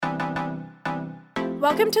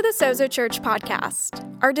Welcome to the Sozo Church podcast.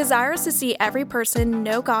 Our desire is to see every person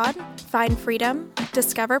know God, find freedom,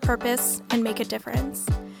 discover purpose, and make a difference.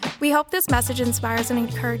 We hope this message inspires and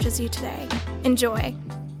encourages you today. Enjoy.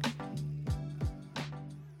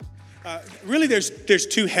 Really, there's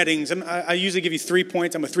two headings. I usually give you 3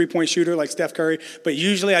 points. I'm a 3-point shooter like Steph Curry, but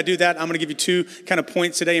usually I do that. I'm going to give you 2 kind of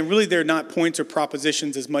points today, and really they're not points or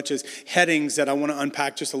propositions as much as headings that I want to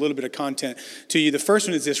unpack just a little bit of content to you. The first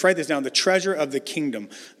one is this. Write this down. The treasure of the kingdom.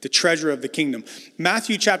 The treasure of the kingdom.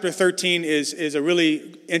 Matthew chapter 13 is a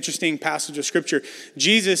really interesting passage of scripture.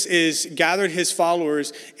 Jesus is gathered his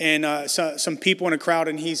followers and some people in a crowd,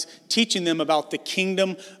 and he's teaching them about the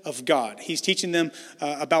kingdom of God. He's teaching them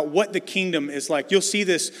about what the kingdom is like. You'll see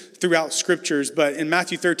this throughout scriptures, but in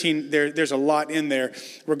Matthew 13, there's a lot in there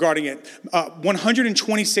regarding it.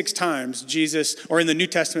 126 times Jesus, or in the New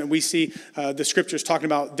Testament, we see the scriptures talking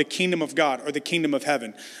about the kingdom of God or the kingdom of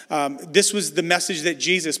heaven. This was the message that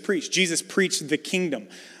Jesus preached. Jesus preached the kingdom.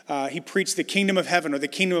 He preached the kingdom of heaven or the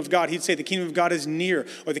kingdom of God. He'd say the kingdom of God is near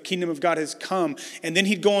or the kingdom of God has come. And then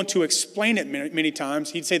he'd go on to explain it many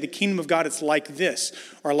times. He'd say the kingdom of God is like this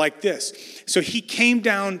or like this. So he came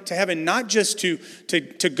down to heaven not just to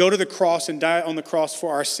go to the cross and die on the cross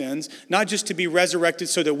for our sins, not just to be resurrected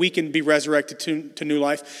so that we can be resurrected to new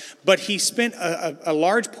life, but he spent a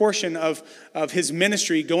large portion of his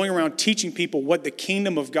ministry going around teaching people what the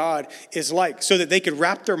kingdom of God is like so that they could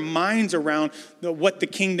wrap their minds around what the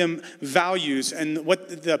kingdom values and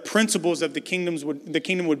what the principles of the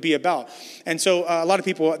kingdom would be about. And so a lot of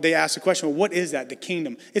people, they ask the question, well, what is that, the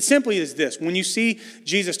kingdom? It simply is this. When you see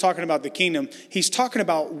Jesus talking about the kingdom, he's talking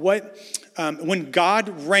about when God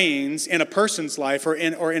reigns in a person's life or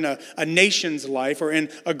in a nation's life or in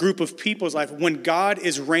a group of people's life, when God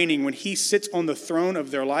is reigning, when he sits on the throne of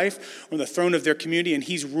their life or the throne of their community and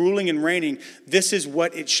he's ruling and reigning, this is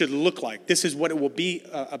what it should look like. This is what it will be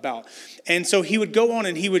about. And so he would go on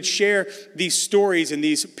and he would share these stories and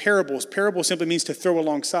these parables. Parable simply means to throw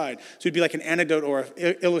alongside. So it'd be like an anecdote or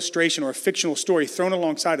an illustration or a fictional story thrown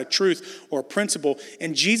alongside a truth or a principle.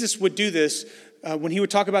 And Jesus would do this when he would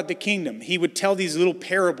talk about the kingdom. He would tell these little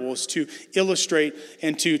parables to illustrate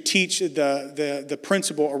and to teach the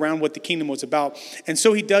principle around what the kingdom was about. And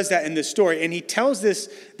so he does that in this story. And he tells this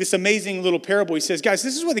amazing little parable. He says, guys,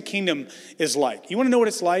 this is what the kingdom is like. You want to know what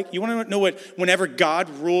it's like? You want to know what, whenever God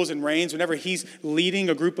rules and reigns, whenever he's leading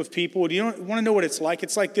a group of people, do you want to know what it's like?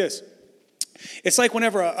 It's like this. It's like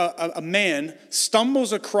whenever a man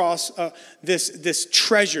stumbles across this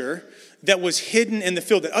treasure that was hidden in the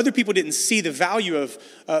field, that other people didn't see the value of,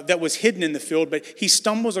 that was hidden in the field, but he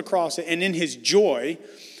stumbles across it, and in his joy,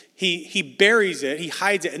 he buries it, he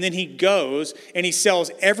hides it, and then he goes and he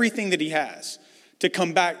sells everything that he has to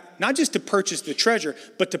come back, not just to purchase the treasure,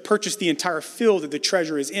 but to purchase the entire field that the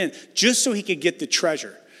treasure is in, just so he could get the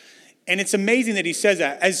treasure. And it's amazing that he says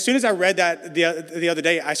that. As soon as I read that the other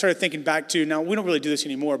day, I started thinking back to, now we don't really do this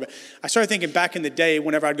anymore, but I started thinking back in the day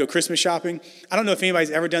whenever I'd go Christmas shopping. I don't know if anybody's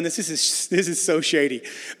ever done this. This is so shady.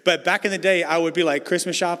 But back in the day, I would be like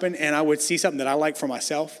Christmas shopping and I would see something that I like for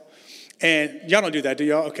myself. And y'all don't do that, do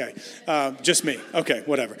y'all? Okay. Just me. Okay,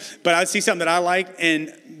 whatever. But I'd see something that I liked,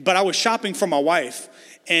 but I was shopping for my wife.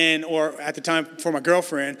 Or at the time for my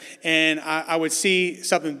girlfriend, and I would see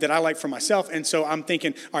something that I like for myself, and so I'm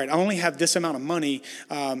thinking, all right, I only have this amount of money,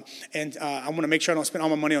 and I want to make sure I don't spend all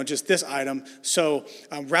my money on just this item, so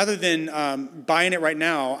rather than buying it right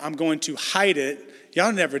now, I'm going to hide it. Y'all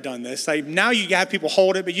have never done this. Like now you have people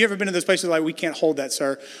hold it, but you ever been in those places like, we can't hold that,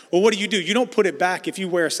 sir? Well, what do? You don't put it back if you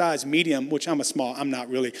wear a size medium, which I'm I'm not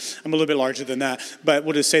really. I'm a little bit larger than that, but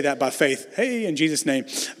we'll just say that by faith. Hey, in Jesus' name.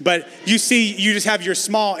 But you just have your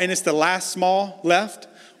small and it's the last small left.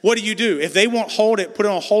 What do? If they won't hold it, put it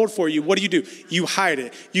on hold for you, what do? You hide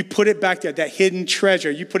it. You put it back there, that hidden treasure.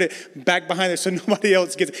 You put it back behind there so nobody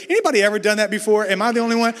else gets it. Anybody ever done that before? Am I the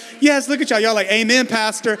only one? Yes, look at y'all. Y'all like, amen,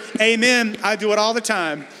 pastor. Amen. I do it all the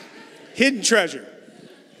time. Hidden treasure.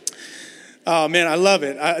 Oh, man, I love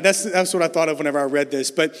it. That's what I thought of whenever I read this.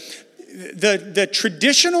 But the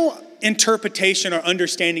traditional interpretation or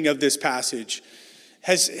understanding of this passage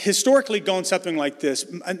has historically gone something like this.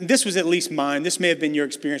 This was at least mine. This may have been your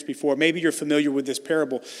experience before. Maybe you're familiar with this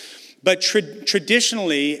parable. But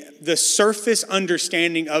traditionally, the surface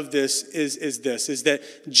understanding of this is that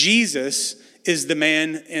Jesus is the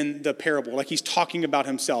man in the parable. Like he's talking about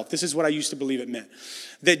himself. This is what I used to believe it meant.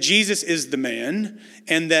 That Jesus is the man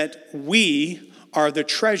and that we are the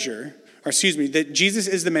treasure that Jesus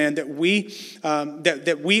is the man, that we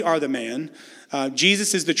are the man.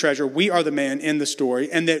 Jesus is the treasure. We are the man in the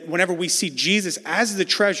story. And that whenever we see Jesus as the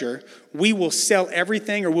treasure, we will sell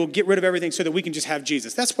everything or we'll get rid of everything so that we can just have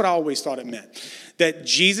Jesus. That's what I always thought it meant. That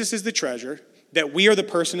Jesus is the treasure, that we are the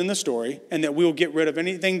person in the story, and that we will get rid of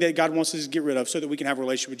anything that God wants us to get rid of so that we can have a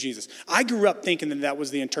relationship with Jesus. I grew up thinking that was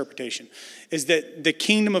the interpretation, is that the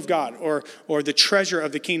kingdom of God or the treasure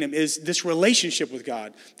of the kingdom is this relationship with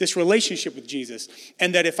God, this relationship with Jesus.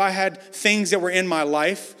 And that if I had things that were in my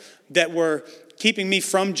life that were keeping me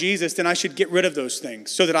from Jesus, then I should get rid of those things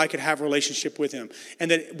so that I could have a relationship with him. And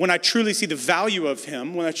that when I truly see the value of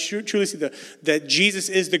him, when I truly see that Jesus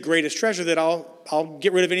is the greatest treasure, that I'll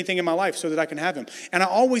get rid of anything in my life so that I can have him. And I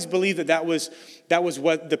always believed that was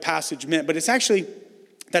what the passage meant. But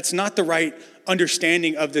that's not the right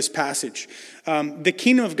understanding of this passage. The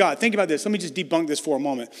kingdom of God, think about this. Let me just debunk this for a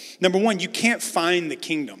moment. Number one, you can't find the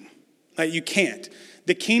kingdom. You can't.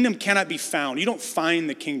 The kingdom cannot be found. You don't find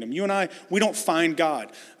the kingdom. You and I, we don't find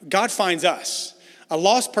God. God finds us. A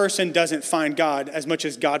lost person doesn't find God as much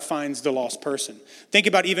as God finds the lost person. Think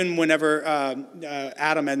about even whenever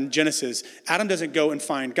Adam in Genesis, Adam doesn't go and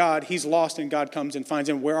find God. He's lost and God comes and finds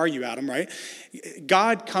him. Where are you, Adam, right?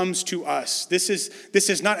 God comes to us. This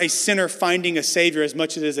is not a sinner finding a savior as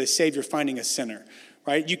much as it is a savior finding a sinner,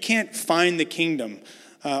 right? You can't find the kingdom.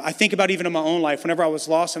 I think about even in my own life, whenever I was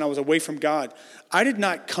lost and I was away from God, I did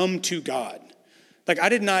not come to God. Like, I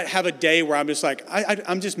did not have a day where I'm just like,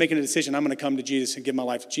 I'm just making a decision. I'm going to come to Jesus and give my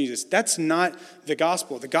life to Jesus. That's not the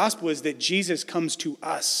gospel. The gospel is that Jesus comes to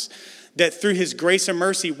us. That through his grace and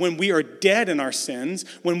mercy, when we are dead in our sins,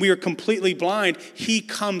 when we are completely blind, he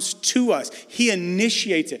comes to us. He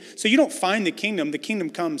initiates it. So you don't find the kingdom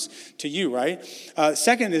comes to you, right?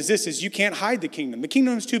 Second is you can't hide the kingdom. The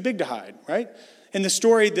kingdom is too big to hide, right? In the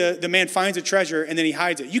story, the man finds a treasure and then he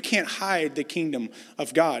hides it. You can't hide the kingdom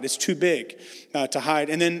of God. It's too big to hide.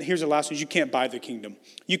 And then here's the last one. You can't buy the kingdom.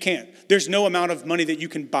 You can't. There's no amount of money that you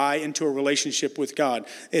can buy into a relationship with God.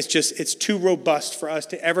 It's too robust for us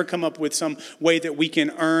to ever come up with some way that we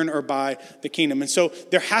can earn or buy the kingdom. And so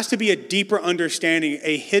there has to be a deeper understanding,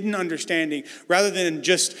 a hidden understanding, rather than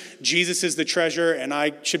just Jesus is the treasure and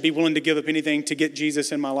I should be willing to give up anything to get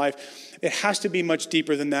Jesus in my life. It has to be much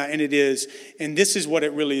deeper than that, and it is. And this is what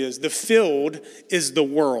it really is. The field is the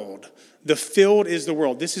world. The field is the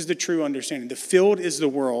world. This is the true understanding. The field is the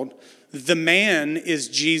world. The man is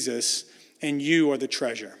Jesus, and you are the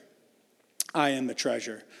treasure. I am the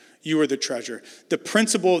treasure. You are the treasure. The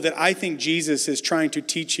principle that I think Jesus is trying to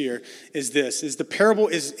teach here is this, is the parable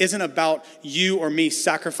isn't about you or me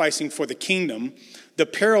sacrificing for the kingdom. The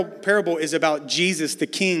parable is about Jesus, the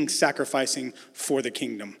king, sacrificing for the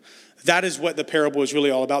kingdom. That is what the parable is really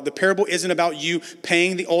all about. The parable isn't about you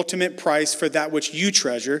paying the ultimate price for that which you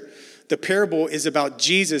treasure. The parable is about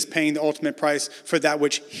Jesus paying the ultimate price for that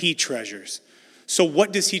which he treasures. So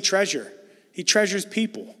what does he treasure? He treasures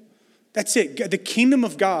people. That's it. The kingdom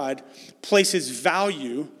of God places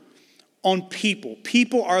value on people.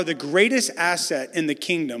 People are the greatest asset in the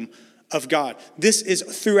kingdom of God. This is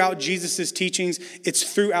throughout Jesus' teachings.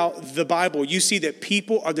 It's throughout the Bible. You see that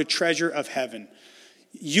people are the treasure of heaven.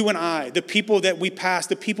 You and I, the people that we passed,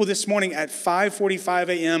 the people this morning at 5:45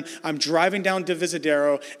 a.m., I'm driving down to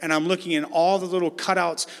Divisadero and I'm looking in all the little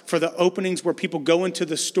cutouts for the openings where people go into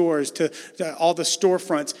the stores, to all the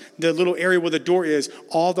storefronts, the little area where the door is,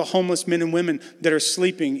 all the homeless men and women that are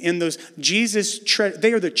sleeping in those.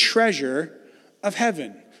 They are the treasure of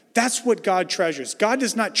heaven. That's what God treasures. God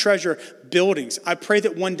does not treasure buildings. I pray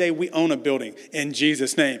that one day we own a building in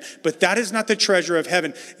Jesus' name. But that is not the treasure of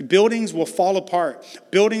heaven. Buildings will fall apart.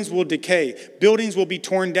 Buildings will decay. Buildings will be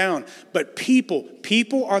torn down. But people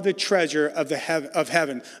are the treasure of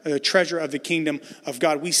heaven, the treasure of the kingdom of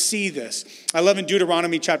God. We see this. I love in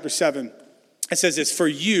Deuteronomy chapter 7. It says this, for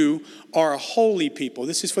you are a holy people.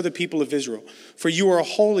 This is for the people of Israel. For you are a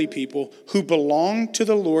holy people who belong to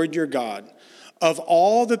the Lord your God. Of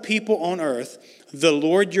all the people on earth, the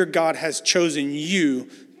Lord your God has chosen you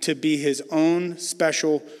to be his own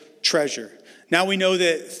special treasure. Now we know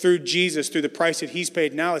that through Jesus, through the price that he's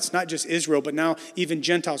paid, now it's not just Israel, but now even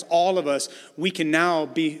Gentiles, all of us, we can now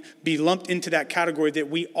be lumped into that category that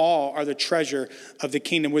we all are the treasure of the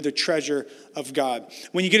kingdom. We're the treasure of God.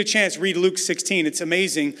 When you get a chance, read Luke 16. It's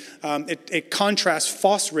amazing. It contrasts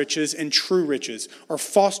false riches and true riches, or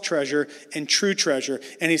false treasure and true treasure.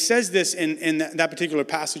 And he says this in that particular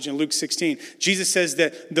passage in Luke 16. Jesus says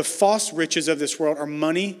that the false riches of this world are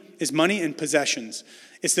money and possessions.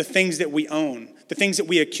 It's the things that we own, the things that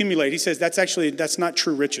we accumulate. He says that's not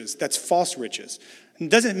true riches. That's false riches.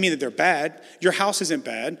 It doesn't mean that they're bad. Your house isn't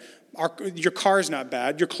bad, Your car's not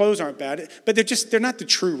bad, your clothes aren't bad, but they're not the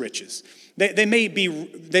true riches. They may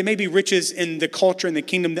be riches in the culture and the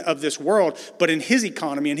kingdom of this world, but in his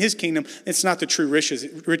economy, in his kingdom, it's not the true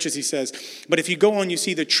riches, he says. But if you go on, you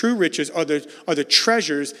see the true riches are the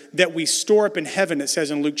treasures that we store up in heaven, it says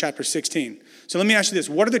in Luke chapter 16. So let me ask you this.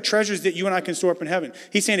 What are the treasures that you and I can store up in heaven?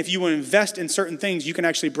 He's saying if you will invest in certain things, you can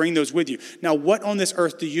actually bring those with you. Now, what on this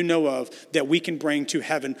earth do you know of that we can bring to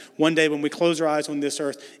heaven one day when we close our eyes on this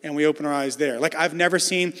earth and we open our eyes there? Like, I've never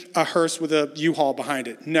seen a hearse with a U-Haul behind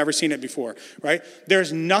it. Never seen it before, right?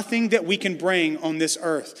 There's nothing that we can bring on this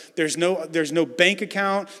earth. There's no bank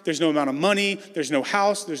account. There's no amount of money. There's no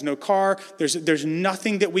house. There's no car. There's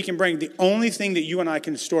nothing that we can bring. The only thing that you and I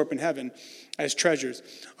can store up in heaven as treasures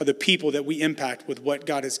are the people that we impact with what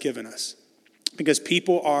God has given us. Because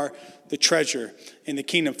people are the treasure in the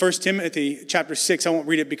kingdom. 1 Timothy chapter 6, I won't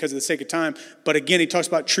read it because of the sake of time, but again, he talks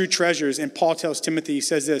about true treasures, and Paul tells Timothy, he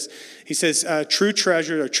says this, he says, true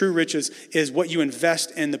treasure or true riches is what you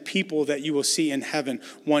invest in the people that you will see in heaven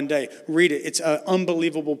one day. Read it. It's an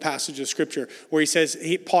unbelievable passage of scripture where he says,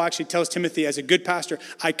 Paul actually tells Timothy, as a good pastor,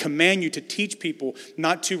 I command you to teach people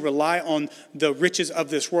not to rely on the riches of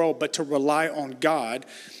this world, but to rely on God,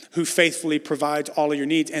 who faithfully provides all of your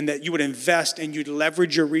needs, and that you would invest and you'd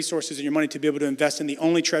leverage your resources and your money to be able to invest in the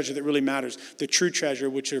only treasure that really matters, the true treasure,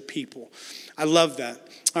 which are people. I love that.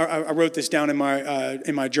 I wrote this down in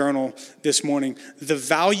my journal this morning. The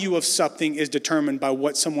value of something is determined by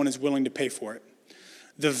what someone is willing to pay for it.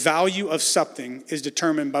 The value of something is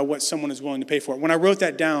determined by what someone is willing to pay for it. When I wrote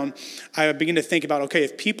that down, I began to think about, okay,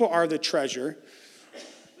 if people are the treasure,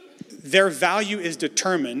 their value is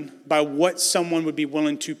determined by what someone would be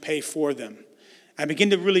willing to pay for them. I began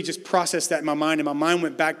to really just process that in my mind, and my mind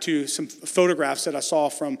went back to some photographs that I saw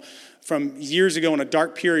from years ago in a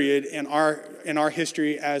dark period in our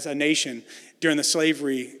history as a nation during the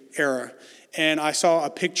slavery era. And I saw a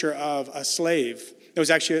picture of a slave. There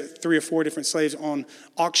was actually 3 or 4 different slaves on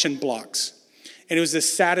auction blocks. And it was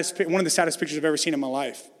one of the saddest pictures I've ever seen in my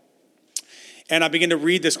life. And I began to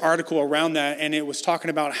read this article around that, and it was talking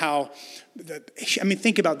about how,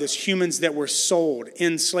 think about this, humans that were sold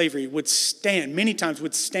in slavery many times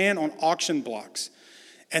would stand on auction blocks,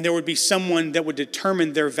 and there would be someone that would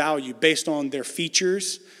determine their value based on their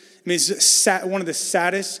features. It's one of the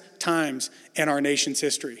saddest times in our nation's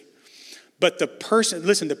history. But the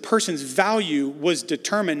person's value was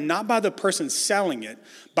determined not by the person selling it,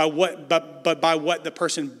 but by what the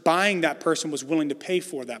person buying that person was willing to pay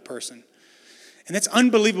for that person. And that's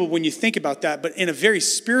unbelievable when you think about that, but in a very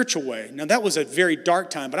spiritual way. Now, that was a very dark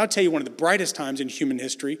time, but I'll tell you one of the brightest times in human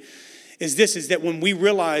history is that when we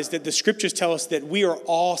realize that the scriptures tell us that we are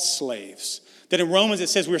all slaves. That in Romans it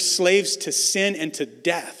says we're slaves to sin and to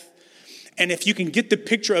death. And if you can get the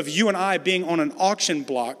picture of you and I being on an auction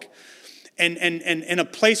block and in a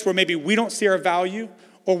place where maybe we don't see our value,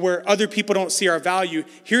 or where other people don't see our value,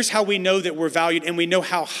 here's how we know that we're valued and we know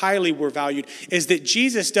how highly we're valued, is that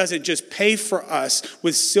Jesus doesn't just pay for us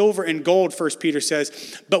with silver and gold, 1 Peter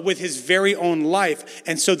says, but with his very own life.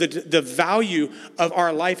 And so the value of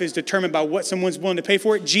our life is determined by what someone's willing to pay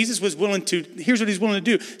for it. Jesus was willing to, here's what he's willing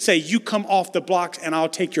to do, say, you come off the blocks and I'll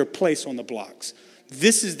take your place on the blocks.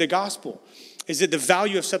 This is the gospel, is that the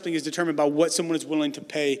value of something is determined by what someone is willing to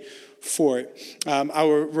pay for it. I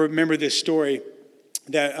will remember this story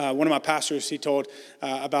that one of my pastors, he told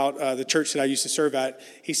about the church that I used to serve at.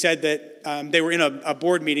 He said that they were in a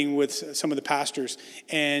board meeting with some of the pastors,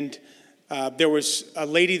 and there was a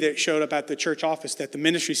lady that showed up at the church office at the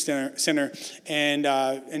ministry center,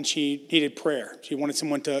 and she needed prayer. She wanted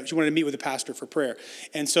to meet with the pastor for prayer.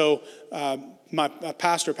 And so my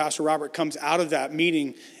pastor, Pastor Robert, comes out of that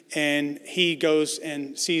meeting, and he goes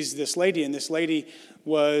and sees this lady, and this lady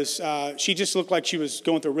she just looked like she was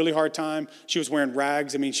going through a really hard time. She was wearing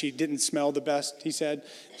rags. She didn't smell the best, he said.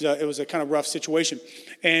 It was a kind of rough situation.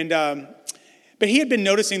 And but he had been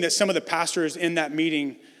noticing that some of the pastors in that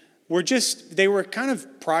meeting they were kind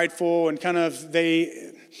of prideful, and kind of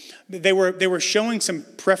they were showing some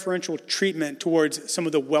preferential treatment towards some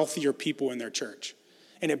of the wealthier people in their church.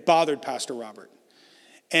 And it bothered Pastor Robert.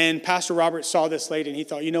 And Pastor Robert saw this lady, and he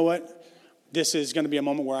thought, you know what? This is going to be a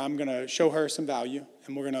moment where I'm going to show her some value,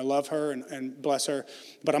 and we're going to love her and bless her.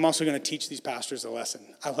 But I'm also going to teach these pastors a lesson.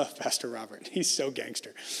 I love Pastor Robert. He's so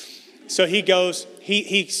gangster. So he goes,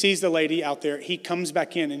 he sees the lady out there. He comes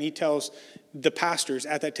back in, and he tells the pastors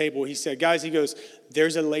at that table, he said, guys, he goes,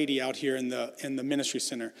 there's a lady out here in the ministry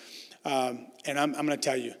center. And I'm going to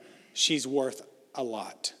tell you, she's worth a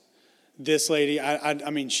lot. This lady,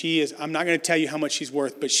 she is, I'm not going to tell you how much she's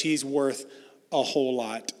worth, but she's worth a whole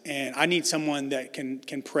lot, and I need someone that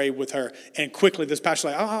can pray with her. And quickly, this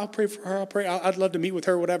pastor's like, I'll pray for her. I'd love to meet with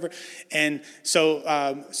her, whatever. And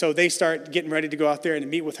so they start getting ready to go out there and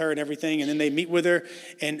meet with her and everything. And then they meet with her,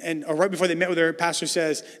 and right before they met with her, pastor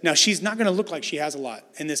says, now she's not going to look like she has a lot,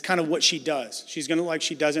 and that's kind of what she does. She's going to look like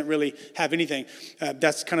she doesn't really have anything.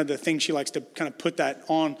 That's kind of the thing she likes to kind of put that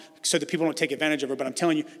on so that people don't take advantage of her. But I'm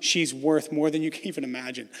telling you, she's worth more than you can even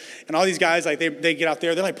imagine. And all these guys, like they get out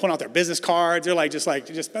there, they're like pulling out their business cards. They're like, just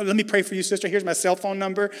let me pray for you, sister. Here's my cell phone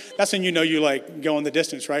number. That's when you know you like go in the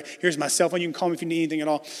distance, right? Here's my cell phone. You can call me if you need anything at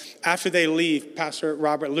all. After they leave, Pastor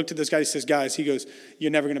Robert looked at this guy. He says, guys, he goes,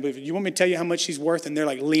 you're never going to believe it. You want me to tell you how much she's worth? And they're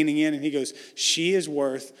like leaning in. And he goes, she is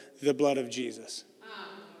worth the blood of Jesus.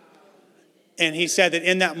 And he said that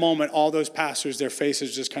in that moment, all those pastors, their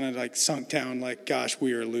faces just kind of like sunk down like, gosh,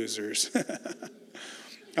 we are losers.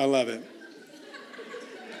 I love it.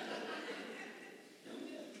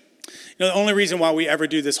 You know, the only reason why we ever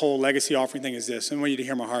do this whole legacy offering thing is this, and I want you to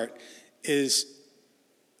hear my heart, is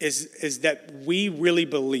that we really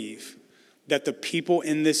believe that the people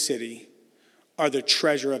in this city are the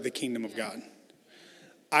treasure of the kingdom of God.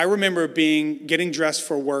 I remember getting dressed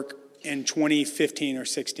for work in 2015 or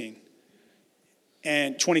 16.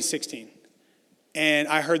 And 2016. And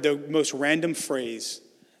I heard the most random phrase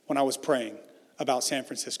when I was praying about San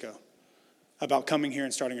Francisco, about coming here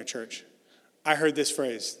and starting a church. I heard this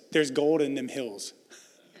phrase, there's gold in them hills.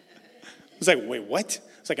 I was like, wait, what?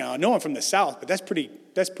 It's like, I know I'm from the South, but that's pretty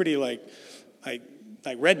like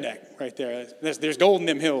redneck right there. There's gold in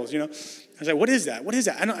them hills, you know? I was like, what is that? What is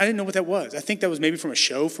that? I didn't know what that was. I think that was maybe from a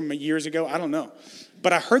show from years ago. I don't know.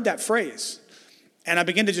 But I heard that phrase. And I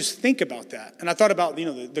began to just think about that. And I thought about,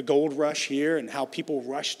 the gold rush here and how people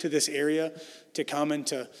rush to this area to come and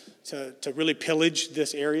to really pillage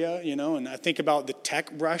this area, And I think about the tech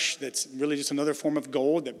rush that's really just another form of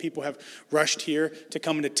gold that people have rushed here to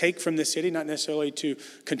come and to take from this city, not necessarily to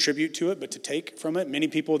contribute to it, but to take from it. Many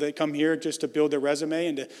people that come here just to build their resume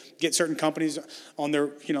and to get certain companies on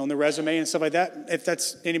their, on their resume and stuff like that. If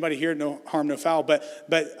that's anybody here, no harm, no foul. But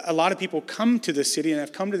a lot of people come to this city and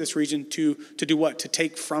have come to this region to do what? To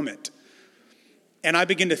take from it. And I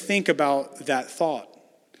begin to think about that thought.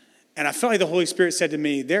 And I felt like the Holy Spirit said to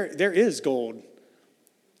me, there is gold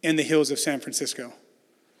in the hills of San Francisco,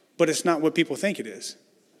 but it's not what people think it is.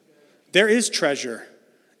 There is treasure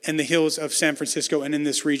in the hills of San Francisco and in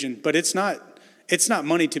this region, but it's not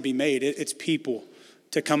money to be made. It's people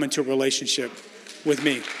to come into a relationship with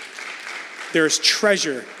me. There's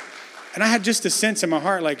treasure. And I had just a sense in my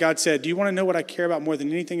heart, like God said, do you want to know what I care about more than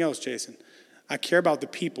anything else, Jason? I care about the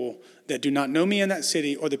people that do not know me in that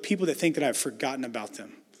city or the people that think that I've forgotten about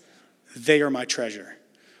them. They are my treasure.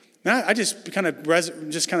 And I just kind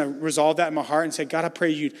of resolved that in my heart and said, God, I pray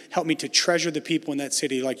you'd help me to treasure the people in that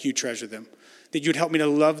city like you treasure them. That you'd help me to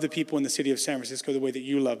love the people in the city of San Francisco the way that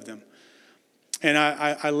you love them. And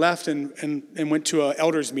I left and went to an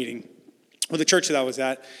elders meeting with the church that I was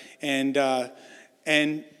at. And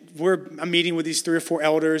I'm meeting with these 3 or 4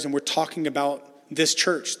 elders, and we're talking about this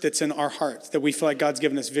church that's in our hearts that we feel like God's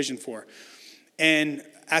given us vision for. And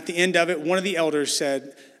at the end of it, one of the elders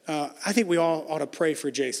said, I think we all ought to pray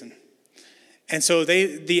for Jason. And so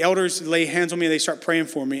the elders lay hands on me and they start praying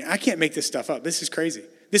for me. I can't make this stuff up. This is crazy.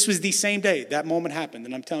 This was the same day that moment happened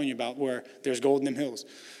that I'm telling you about where there's gold in them hills.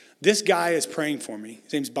 This guy is praying for me.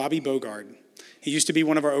 His name's Bobby Bogard. He used to be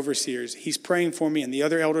one of our overseers. He's praying for me and the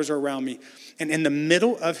other elders are around me. And in the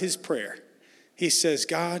middle of his prayer, he says,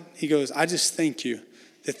 God, he goes, I just thank you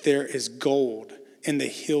that there is gold in the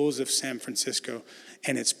hills of San Francisco.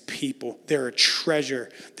 And it's people. They're a treasure.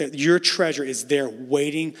 That your treasure is there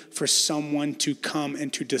waiting for someone to come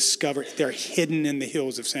and to discover. They're hidden in the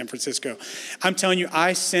hills of San Francisco. I'm telling you,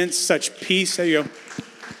 I sense such peace. There you go.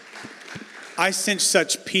 I sense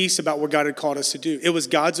such peace about what God had called us to do. It was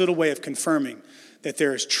God's little way of confirming that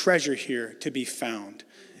there is treasure here to be found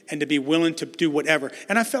and to be willing to do whatever.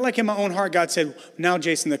 And I felt like in my own heart, God said, now,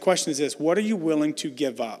 Jason, the question is this. What are you willing to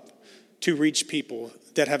give up to reach people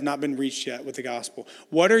that have not been reached yet with the gospel?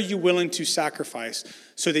 What are you willing to sacrifice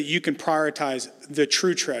so that you can prioritize the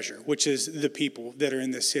true treasure, which is the people that are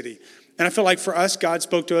in this city? And I feel like for us, God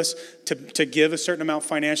spoke to us to give a certain amount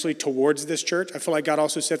financially towards this church. I feel like God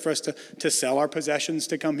also said for us to sell our possessions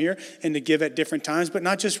to come here and to give at different times, but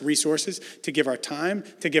not just resources, to give our time,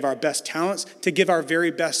 to give our best talents, to give our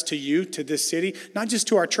very best to you, to this city, not just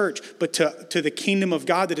to our church, but to the kingdom of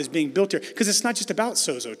God that is being built here. Because it's not just about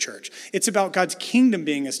Sozo Church. It's about God's kingdom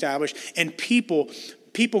being established and people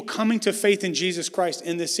coming to faith in Jesus Christ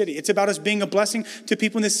in this city. It's about us being a blessing to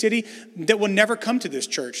people in this city that will never come to this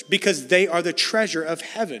church because they are the treasure of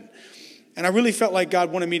heaven. And I really felt like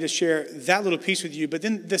God wanted me to share that little piece with you. But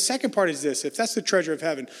then the second part is this. If that's the treasure of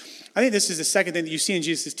heaven, I think this is the second thing that you see in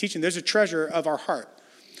Jesus' teaching. There's a treasure of our heart.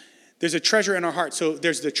 There's a treasure in our heart. So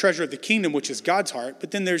there's the treasure of the kingdom, which is God's heart.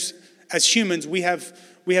 But then there's, as humans, we have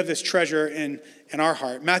this treasure in our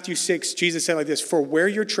heart. Matthew 6, Jesus said like this, "For where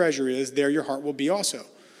your treasure is, there your heart will be also."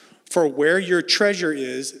 For where your treasure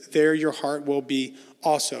is, there your heart will be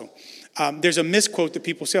also. There's a misquote that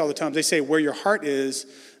people say all the time. They say, where your heart is,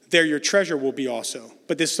 there your treasure will be also.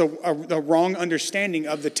 But this is a wrong understanding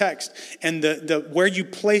of the text. And the where you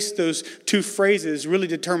place those two phrases really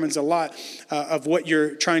determines a lot of what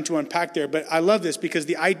you're trying to unpack there. But I love this because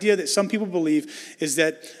the idea that some people believe is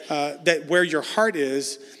that where your heart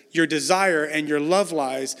is, your desire and your love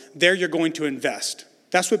lies, there you're going to invest.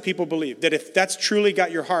 That's what people believe, that if that's truly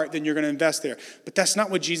got your heart, then you're going to invest there. But that's not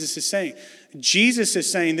what Jesus is saying. Jesus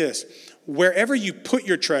is saying this, wherever you put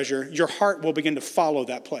your treasure, your heart will begin to follow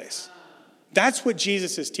that place. That's what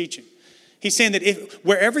Jesus is teaching. He's saying that if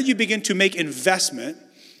wherever you begin to make investment,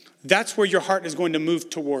 that's where your heart is going to move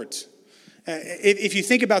towards. If you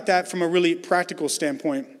think about that from a really practical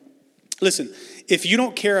standpoint, listen, if you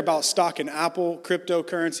don't care about stock in Apple,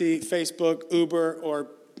 cryptocurrency, Facebook, Uber, or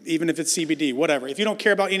even if it's CBD, whatever. If you don't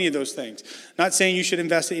care about any of those things, not saying you should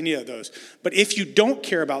invest in any of those, but if you don't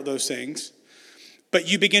care about those things, but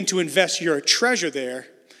you begin to invest your treasure there,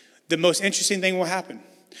 the most interesting thing will happen.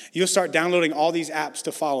 You'll start downloading all these apps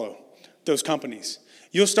to follow those companies.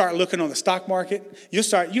 You'll start looking on the stock market.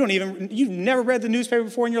 You've never read the newspaper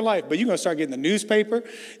before in your life, but you're going to start getting the newspaper.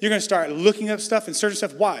 You're going to start looking up stuff and searching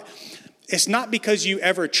stuff. Why? It's not because you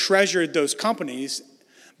ever treasured those companies,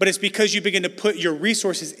 but it's because you begin to put your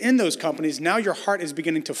resources in those companies. Now your heart is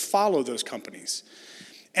beginning to follow those companies.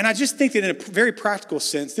 And I just think that in a very practical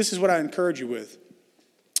sense, this is what I encourage you with.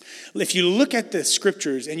 If you look at the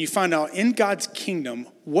scriptures and you find out in God's kingdom,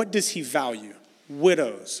 what does he value?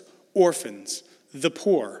 Widows, orphans, the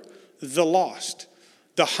poor, the lost,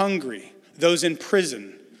 the hungry, those in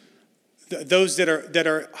prison, those that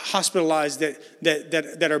are hospitalized,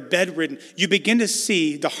 that are bedridden. You begin to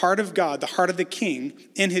see the heart of God, the heart of the king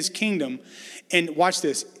in his kingdom. And watch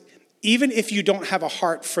this. Even if you don't have a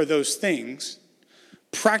heart for those things,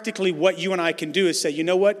 practically what you and I can do is say, you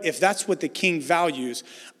know what? If that's what the king values,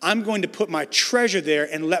 I'm going to put my treasure there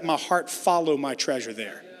and let my heart follow my treasure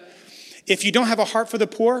there. If you don't have a heart for the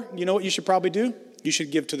poor, you know what you should probably do? You should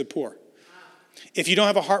give to the poor. If you don't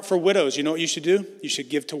have a heart for widows, you know what you should do? You should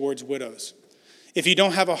give towards widows. If you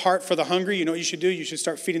don't have a heart for the hungry, you know what you should do? You should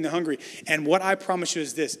start feeding the hungry. And what I promise you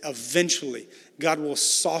is this, eventually, God will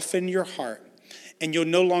soften your heart, and you'll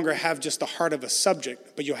no longer have just the heart of a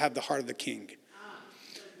subject, but you'll have the heart of the king.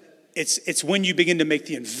 It's when you begin to make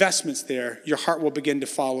the investments there, your heart will begin to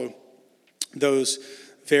follow those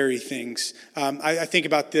very things. I think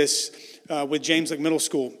about this with James Lick Middle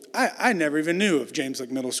School. I never even knew of James Lick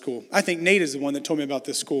Middle School. I think Nate is the one that told me about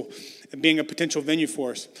this school being a potential venue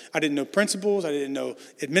for us. I didn't know principals. I didn't know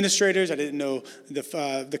administrators. I didn't know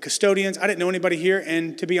the custodians. I didn't know anybody here.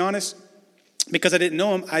 And to be honest, because I didn't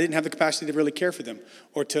know them, I didn't have the capacity to really care for them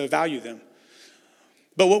or to value them.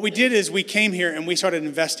 But what we did is we came here and we started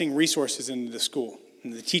investing resources into the school,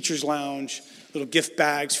 in the teacher's lounge, little gift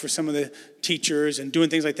bags for some of the teachers and doing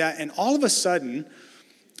things like that. And all of a sudden,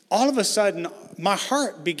 my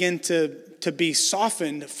heart began to be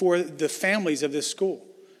softened for the families of this school.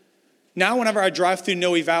 Now, whenever I drive through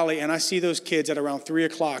Noe Valley and I see those kids at around 3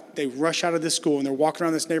 o'clock, they rush out of this school and they're walking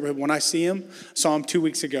around this neighborhood. When I saw them 2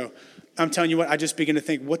 weeks ago, I'm telling you what, I just begin to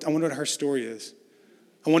think, I wonder what her story is.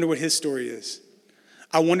 I wonder what his story is.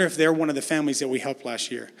 I wonder if they're one of the families that we helped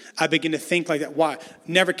last year. I begin to think like that. Why?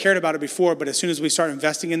 Never cared about it before, but as soon as we start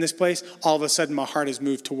investing in this place, all of a sudden my heart has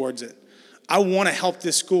moved towards it. I want to help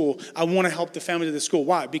this school. I want to help the families of the school.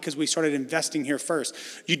 Why? Because we started investing here first.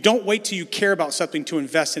 You don't wait till you care about something to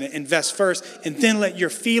invest in it. Invest first, and then let your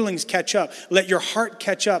feelings catch up. Let your heart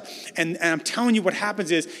catch up. And I'm telling you what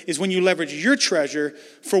happens is when you leverage your treasure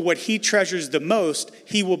for what he treasures the most,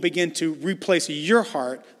 he will begin to replace your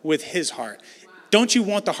heart with his heart. Don't you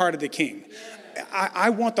want the heart of the king? I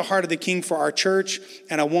want the heart of the king for our church,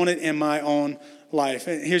 and I want it in my own life.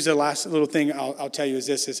 And here's the last little thing I'll tell you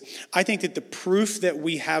is I think that the proof that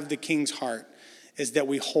we have the king's heart is that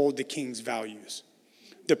we hold the king's values.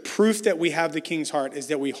 The proof that we have the king's heart is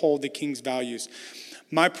that we hold the king's values.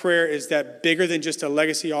 My prayer is that bigger than just a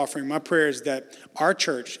legacy offering, my prayer is that our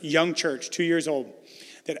church, young church, 2 years old,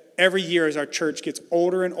 that every year as our church gets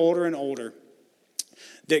older and older and older,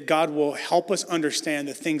 that God will help us understand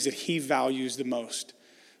the things that he values the most.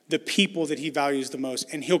 the people that he values the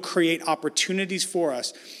most. And he'll create opportunities for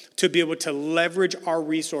us to be able to leverage our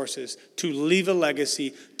resources, to leave a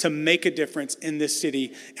legacy, to make a difference in this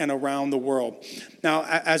city and around the world. Now,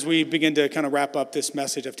 as we begin to kind of wrap up this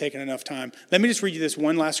message, I've taken enough time. Let me just read you this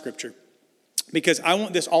one last scripture, because I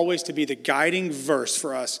want this always to be the guiding verse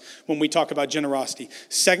for us when we talk about generosity.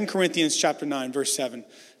 2 Corinthians chapter 9, verse 7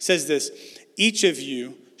 says this: each of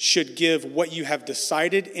you should give what you have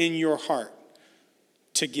decided in your heart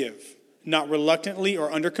to give, not reluctantly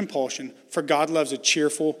or under compulsion, for God loves a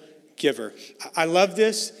cheerful giver. I love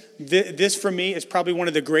this. This for me is probably one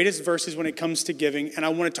of the greatest verses when it comes to giving, and I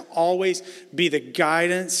want it to always be the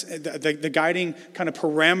guidance, the guiding kind of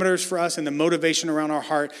parameters for us, and the motivation around our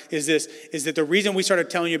heart is that the reason we started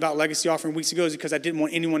telling you about legacy offering weeks ago is because I didn't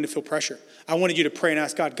want anyone to feel pressure. I wanted you to pray and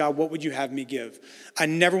ask God, what would you have me give? I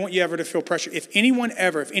never want you ever to feel pressure. If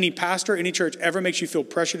any pastor, any church ever makes you feel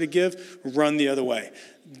pressure to give, run the other way.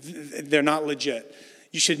 They're not legit.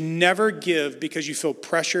 You should never give because you feel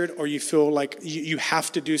pressured or you feel like you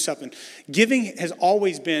have to do something. Giving has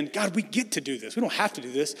always been, God, we get to do this. We don't have to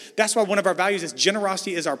do this. That's why one of our values is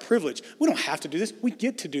generosity is our privilege. We don't have to do this. We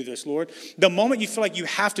get to do this, Lord. The moment you feel like you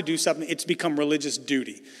have to do something, it's become religious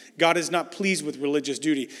duty. God is not pleased with religious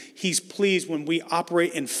duty. He's pleased when we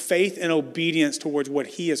operate in faith and obedience towards what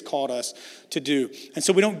he has called us to do. And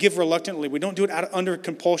so we don't give reluctantly. We don't do it under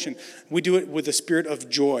compulsion. We do it with a spirit of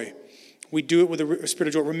joy. We do it with a spirit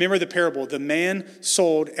of joy. Remember the parable. The man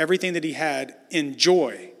sold everything that he had in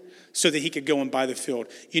joy so that he could go and buy the field.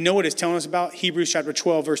 You know what it's telling us about? Hebrews chapter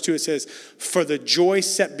 12, verse 2, it says, for the joy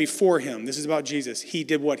set before him, this is about Jesus, he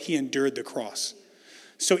did what? He endured the cross.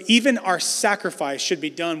 So even our sacrifice should be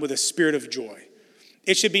done with a spirit of joy.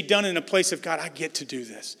 It should be done in a place of, God, I get to do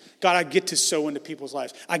this. God, I get to sow into people's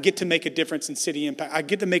lives. I get to make a difference in City Impact. I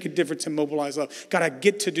get to make a difference in Mobilize Love. God, I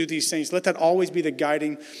get to do these things. Let that always be the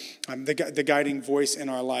guiding voice in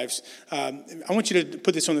our lives. I want you to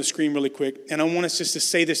put this on the screen really quick, and I want us just to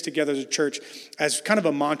say this together as a church as kind of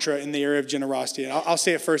a mantra in the area of generosity. And I'll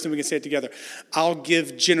say it first, and we can say it together. I'll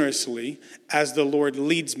give generously as the Lord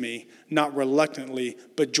leads me, not reluctantly,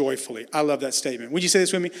 but joyfully. I love that statement. Would you say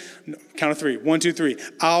this with me? Count of three. 1, 2, 3.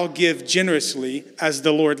 I'll give generously as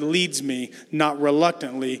the Lord leads me, not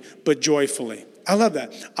reluctantly, but joyfully. I love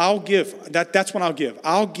that. I'll give. That's what I'll give.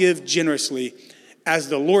 I'll give generously as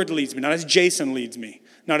the Lord leads me, not as Jason leads me,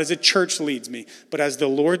 not as a church leads me, but as the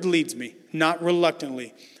Lord leads me, not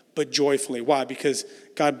reluctantly, but joyfully. Why? Because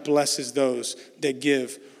God blesses those that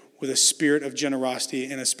give with a spirit of generosity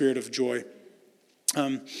and a spirit of joy.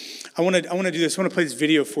 I want to do this. I want to play this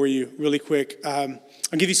video for you really quick. I'll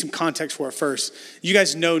give you some context for it first. You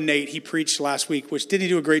guys know Nate. He preached last week, which didn't he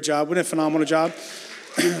do a great job? Wasn't it a phenomenal job?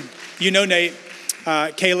 You know Nate.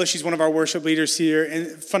 Kayla, she's one of our worship leaders here,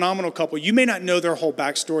 and phenomenal couple. You may not know their whole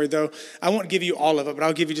backstory, though. I won't give you all of it, but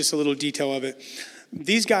I'll give you just a little detail of it.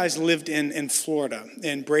 These guys lived in Florida,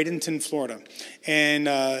 in Bradenton, Florida, and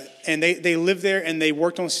they lived there, and they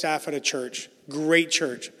worked on staff at a church, great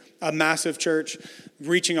church, a massive church,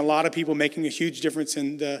 reaching a lot of people, making a huge difference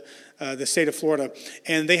in the state of Florida.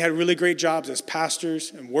 And they had really great jobs as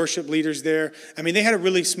pastors and worship leaders there. I mean, they had a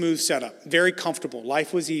really smooth setup, very comfortable.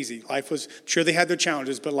 Life was easy. Sure, they had their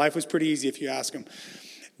challenges, but life was pretty easy if you ask them.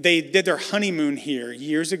 They did their honeymoon here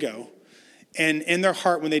years ago. And in their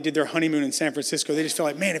heart, when they did their honeymoon in San Francisco, they just felt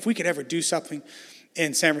like, man, if we could ever do something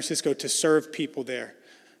in San Francisco to serve people there,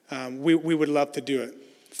 we would love to do it.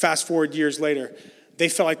 Fast forward years later, they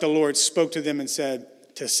felt like the Lord spoke to them and said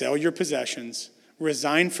to sell your possessions,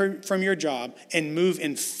 resign from your job, and move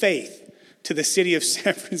in faith to the city of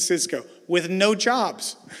San Francisco with no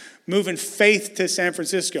jobs. Move in faith to San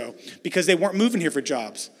Francisco because they weren't moving here for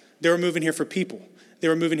jobs. They were moving here for people. They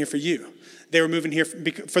were moving here for you. They were moving here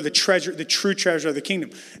for the treasure, the true treasure of the kingdom.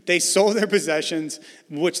 They sold their possessions,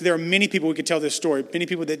 which there are many people who could tell this story, many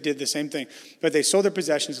people that did the same thing. But they sold their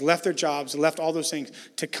possessions, left their jobs, left all those things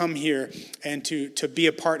to come here and to be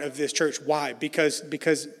a part of this church. Why? Because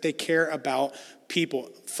they care about people.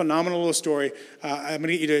 Phenomenal little story. I'm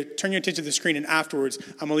going to get you to turn your attention to the screen, and afterwards,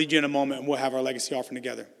 I'm going to lead you in a moment, and we'll have our legacy offering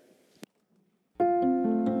together.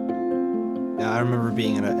 Yeah, I remember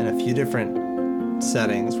being in a few different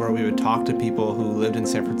settings where we would talk to people who lived in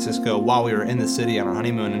San Francisco while we were in the city on our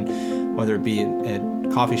honeymoon, and whether it be at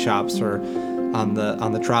coffee shops or on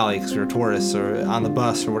the trolley because we were tourists, or on the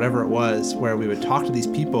bus or whatever it was, where we would talk to these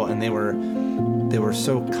people, and they were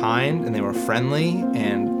so kind and they were friendly,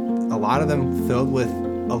 and a lot of them filled with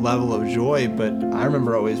a level of joy. But I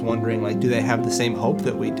remember always wondering, like, do they have the same hope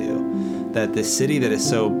that we do? That this city that is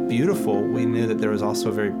so beautiful, we knew that there was also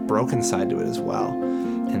a very broken side to it as well.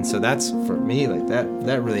 And so that's, for me, like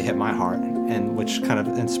that really hit my heart. and which kind of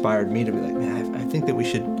inspired me to be like, man, I think that we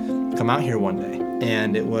should come out here one day.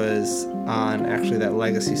 And it was on actually that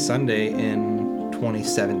Legacy Sunday in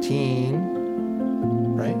 2017,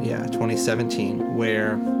 right? Yeah, 2017,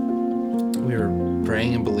 where we were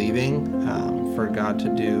praying and believing for God to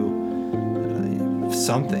do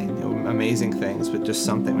something, amazing things, but just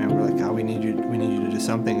something. Man, we're like, God, we need you to do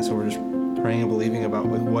something. So we're just praying and believing about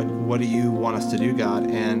like, what do you want us to do, God?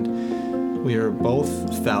 And we were both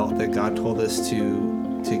felt that God told us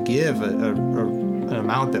to give an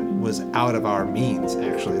amount that was out of our means.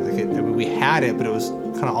 Actually, we had it, but it was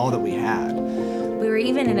kind of all that we had. We were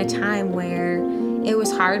even in a time where it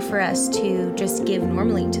was hard for us to just give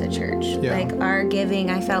normally to the church. Yeah. Like our giving,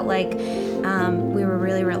 I felt like we were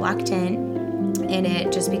really reluctant in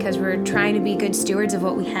it just because we were trying to be good stewards of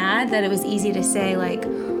what we had, that it was easy to say like,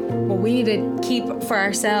 well, we need to keep for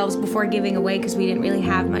ourselves before giving away because we didn't really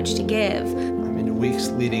have much to give. I mean, the weeks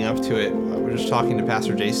leading up to it, we were just talking to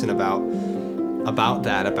Pastor Jason about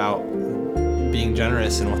being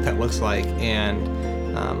generous and what that looks like. And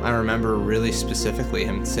I remember really specifically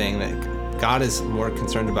him saying that God is more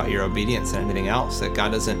concerned about your obedience than anything else, that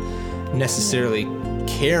God doesn't necessarily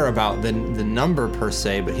care about the number per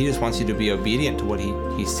se, but he just wants you to be obedient to what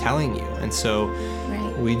he's telling you. And so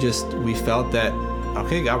Right. we felt that,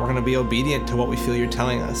 okay, God, we're going to be obedient to what we feel you're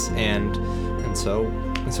telling us. And so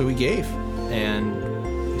we gave.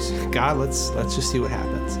 And we said, God, let's just see what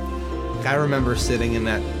happens. I remember sitting in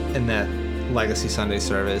that Legacy Sunday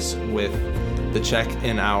service with the check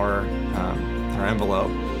in our envelope.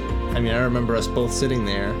 I mean, I remember us both sitting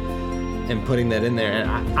there and putting that in there. And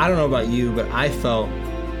I don't know about you, but I felt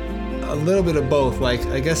a little bit of both. Like,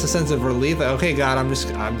 I guess a sense of relief. Like, okay, God, I'm just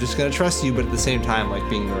going to trust you. But at the same time, like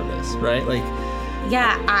being nervous, right? Like,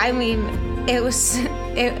 Yeah, I mean, it was,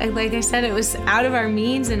 like I said, it was out of our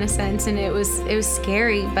means in a sense, and it was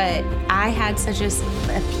scary, but I had such a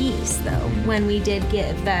peace, though, when we did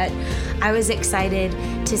give, that I was excited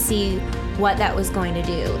to see what that was going to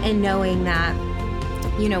do, and knowing that,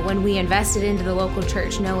 you know, when we invested into the local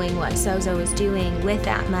church, knowing what Sozo was doing with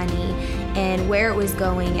that money and where it was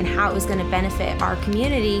going and how it was going to benefit our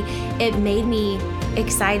community, it made me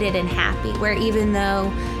excited and happy, where even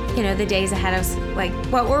though, you know, the days ahead, I was like,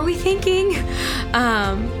 what were we thinking?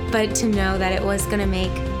 But to know that it was going to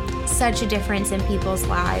make such a difference in people's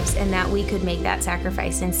lives and that we could make that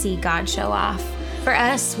sacrifice and see God show off. For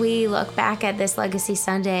us, we look back at this Legacy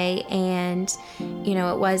Sunday and, you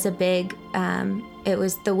know, it was a big, it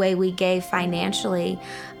was the way we gave financially.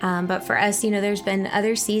 But for us, you know, there's been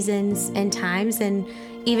other seasons and times, and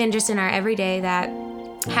even just in our everyday, that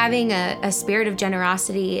having a spirit of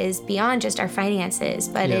generosity is beyond just our finances,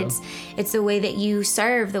 but Yeah. it's the way that you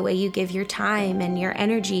serve, the way you give your time and your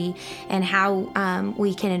energy, and how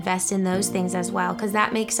we can invest in those things as well, because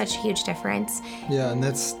that makes such a huge difference. yeah, and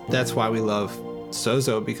that's why we love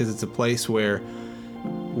Sozo, because it's a place where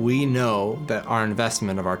we know that our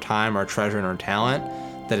investment of our time, our treasure, and our talent,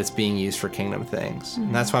 that it's being used for kingdom things.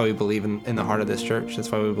 And that's why we believe in the heart of this church.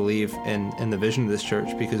 That's why we believe in the vision of this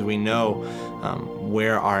church, because we know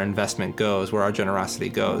where our investment goes, where our generosity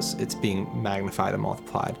goes, it's being magnified and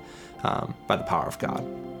multiplied by the power of God.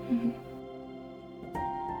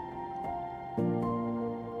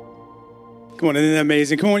 Come on, isn't that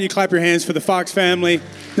amazing? Come on, you clap your hands for the Fox family.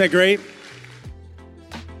 Isn't that great?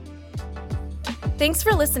 Thanks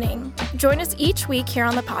for listening. Join us each week here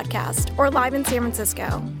on the podcast or live in San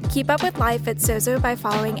Francisco. Keep up with life at Sozo by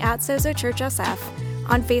following @SozoChurchSF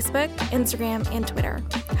on Facebook, Instagram, and Twitter.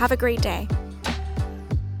 Have a great day.